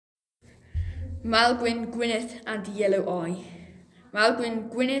Maelgwyn, Gwynedd and the Yellow Eye. Maelgwyn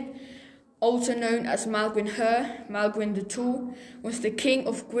Gwynedd, also known as Maelgwyn Her, Maelgwyn the Tall, was the king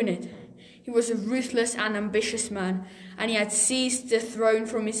of Gwynedd. He was a ruthless and ambitious man, and he had seized the throne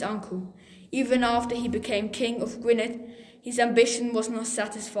from his uncle. Even after he became king of Gwynedd, his ambition was not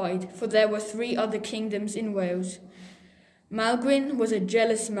satisfied, for there were 3 other kingdoms in Wales. Maelgwyn was a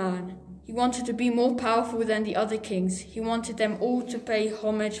jealous man. He wanted to be more powerful than the other kings. He wanted them all to pay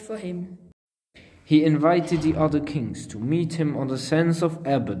homage for him. He invited the other kings to meet him on the sands of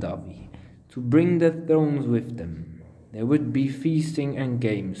Aberdavi, to bring their thrones with them. There would be feasting and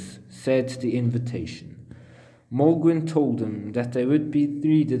games, said the invitation. Maelgwyn told them that they would be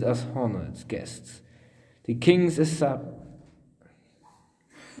treated as honored guests. The kings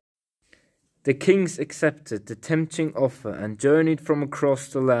accepted the tempting offer and journeyed from across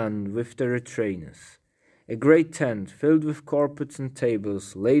the land with their retainers. A great tent filled with carpets and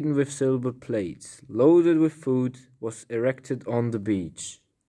tables, laden with silver plates, loaded with food, was erected on the beach.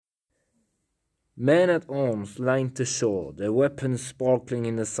 Men at arms lined the shore, their weapons sparkling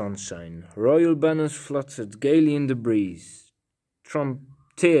in the sunshine. Royal banners fluttered gaily in the breeze.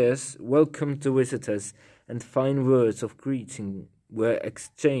 Trumpeters welcomed the visitors, and fine words of greeting were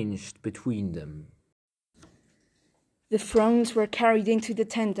exchanged between them. The thrones were carried into the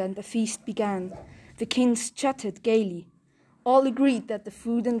tent and the feast began. The kings chatted gaily. All agreed that the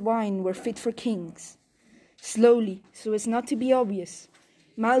food and wine were fit for kings. Slowly, so as not to be obvious,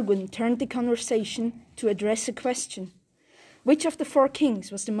 Maelgwyn turned the conversation to address a question. Which of the 4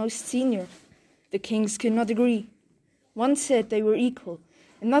 kings was the most senior? The kings could not agree. One said they were equal.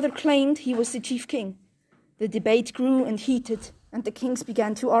 Another claimed he was the chief king. The debate grew and heated, and the kings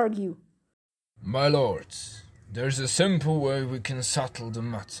began to argue. "My lords, there's a simple way we can settle the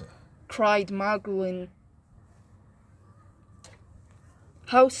matter," cried Maelgwyn.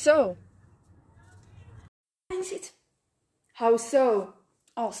 "How so?" "How so?"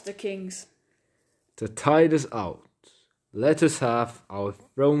 asked the kings. "The tide is out. Let us have our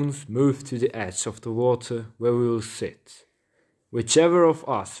thrones moved to the edge of the water where we will sit. Whichever of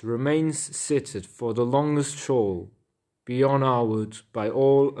us remains seated for the longest shall be honored by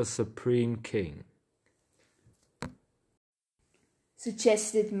all a supreme king,"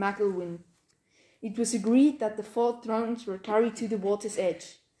 suggested Maelgwyn. It was agreed that the 4 thrones were carried to the water's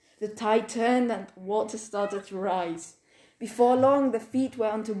edge. The tide turned and water started to rise. Before long, the feet were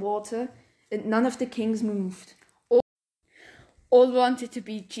under water, and none of the kings moved. All wanted to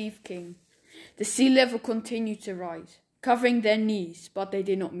be chief king. The sea level continued to rise, covering their knees, but they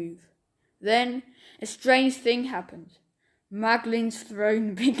did not move. Then a strange thing happened. Maelgwyn's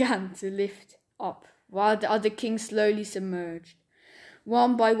throne began to lift up, while the other kings slowly submerged.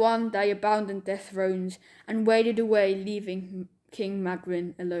 One by one they abandoned their thrones and waded away, leaving King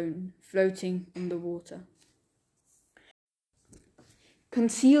Maelgwyn alone, floating on the water.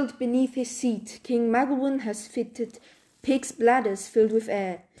 Concealed beneath his seat, King Maelgwyn has fitted pigs' bladders filled with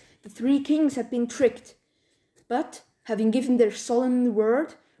air. The 3 kings had been tricked, but, having given their solemn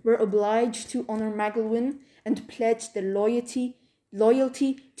word, were obliged to honor Maelgwyn and pledge their loyalty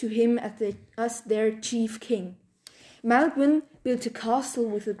to him as their chief king. Maelgwyn built a castle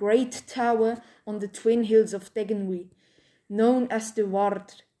with a great tower on the twin hills of Deganwy, known as the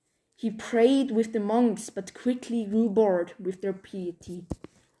Ward. He prayed with the monks, but quickly grew bored with their piety.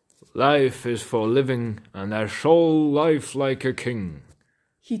 "Life is for living, and I shall live like a king,"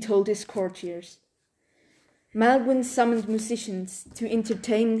 he told his courtiers. Maelgwyn summoned musicians to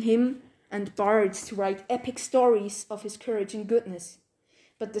entertain him and bards to write epic stories of his courage and goodness.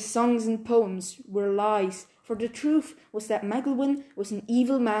 But the songs and poems were lies, for the truth was that Maelgwyn was an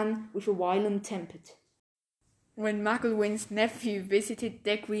evil man with a violent temper. When Maelgwyn's nephew visited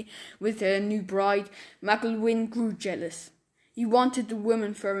Deganwy with her new bride, Maelgwyn grew jealous. He wanted the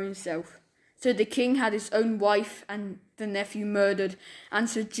woman for himself. So the king had his own wife and the nephew murdered and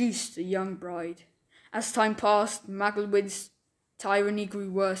seduced the young bride. As time passed, Maelgwyn's tyranny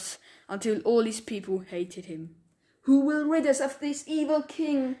grew worse until all his people hated him. "Who will rid us of this evil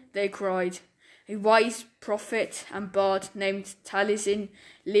king?" they cried. A wise prophet and bard named Taliesin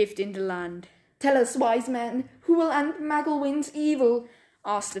lived in the land. "Tell us, wise man, who will end Maelgwyn's evil?"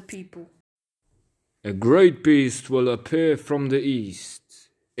 asked the people. "A great beast will appear from the east.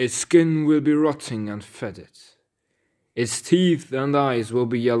 Its skin will be rotting and fetid. Its teeth and eyes will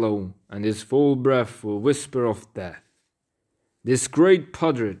be yellow, and its full breath will whisper of death. This great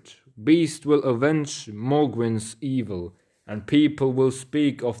pudrid beast will avenge Maelgwyn's evil, and people will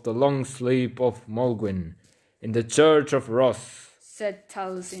speak of the long sleep of Maelgwyn in the church of Ross," said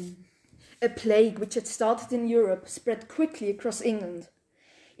Taliesin. A plague which had started in Europe spread quickly across England.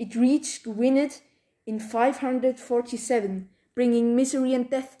 It reached Gwynedd in 547, bringing misery and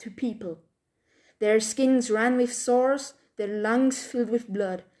death to people. Their skins ran with sores, their lungs filled with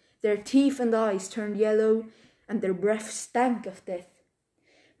blood, their teeth and eyes turned yellow, and their breath stank of death.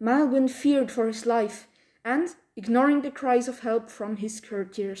 Maelgwn feared for his life, and, ignoring the cries of help from his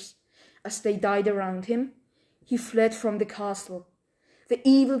courtiers, as they died around him, he fled from the castle. The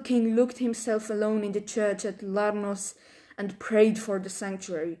evil king looked himself alone in the church at Larnos and prayed for the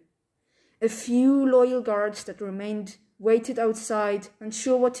sanctuary. A few loyal guards that remained waited outside,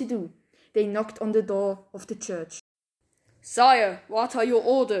 unsure what to do. They knocked on the door of the church. "Sire, what are your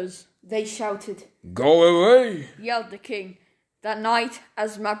orders?" They shouted. "Go away!" yelled the king. That night,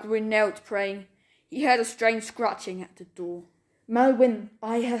 as Maelgwn knelt praying, he heard a strange scratching at the door. "Maelgwn,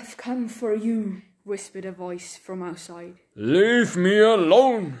 I have come for you," whispered a voice from outside. "Leave me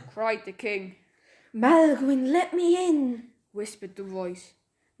alone!" cried the king. "Maelgwn, let me in," whispered the voice.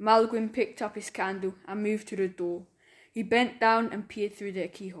 Maelgwn picked up his candle and moved to the door. He bent down and peered through the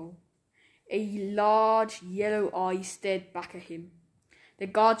keyhole. A large yellow eye stared back at him. The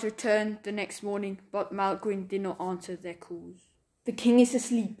guards returned the next morning, but Maelgwn did not answer their calls. "The king is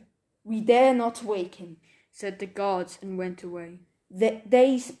asleep. We dare not wake him," said the guards and went away. The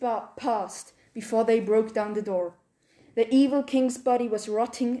days passed before they broke down the door. The evil king's body was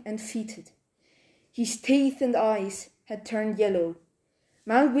rotting and fetid. His teeth and eyes had turned yellow.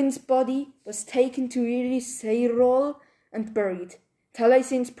 Maelgwn's body was taken to Iris Seirol and buried.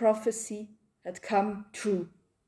 Taliesin's prophecy had come true.